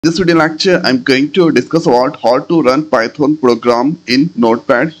This video lecture, I'm going to discuss about how to run Python program in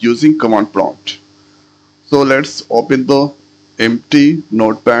Notepad using command prompt. So let's open the empty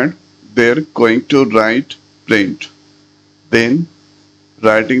Notepad. They're going to write print. Then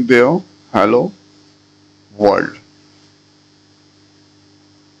writing there hello world.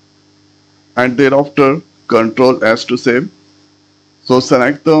 And thereafter Control S to save. So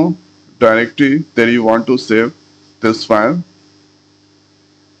select the directory that you want to save this file.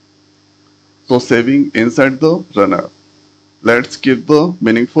 So saving inside the runner. Let's give the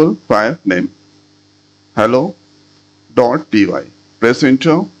meaningful file name hello.py. Press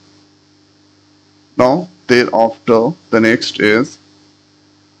enter. Now thereafter the next is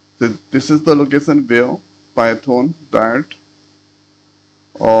this is the location where Python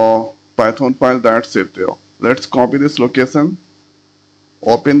file that's saved there. Let's copy this location.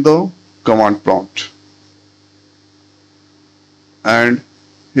 Open the command prompt. And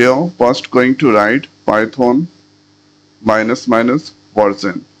here first going to write Python ----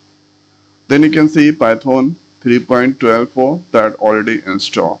 version. Then you can see Python 3.12 that already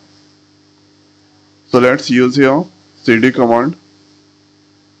installed. So let's use here cd command.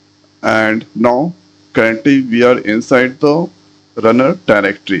 And now currently we are inside the runner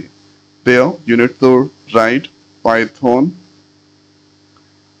directory. There you need to write Python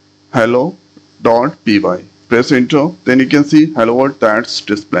hello.py. Press enter. Then you can see hello world that's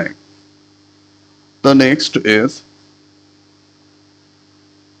displaying. The next is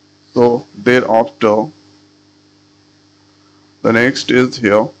thereafter the next is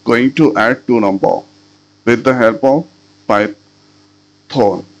here going to add two number with the help of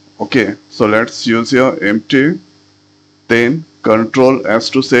Python. Okay, so let's use here empty, then Control S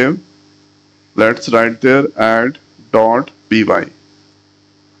to save. Let's write there add.py.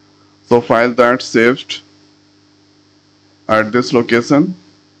 So file that's saved at this location.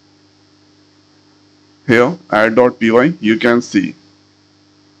 Here add.py you can see.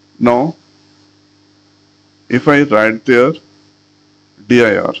 Now if I write there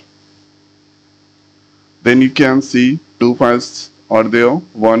dir, then you can see two files are there.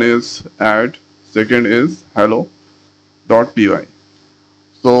 One is add, second is hello.py.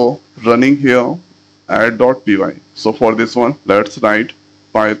 So running here add.py. So for this one let's write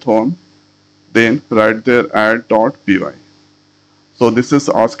Python, then write there add.py. So this is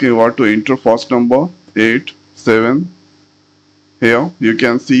asking what to enter first number 8, 7. Here you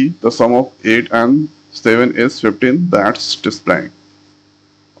can see the sum of 8 and 7 is 15. That's displaying.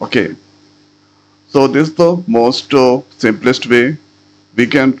 Okay. So this is the most simplest way we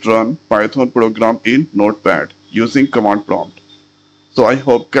can run Python program in Notepad using command prompt. So I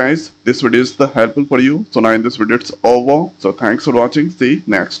hope guys this video is helpful for you. So now in this video it's over. So thanks for watching. See you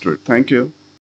next week. Thank you.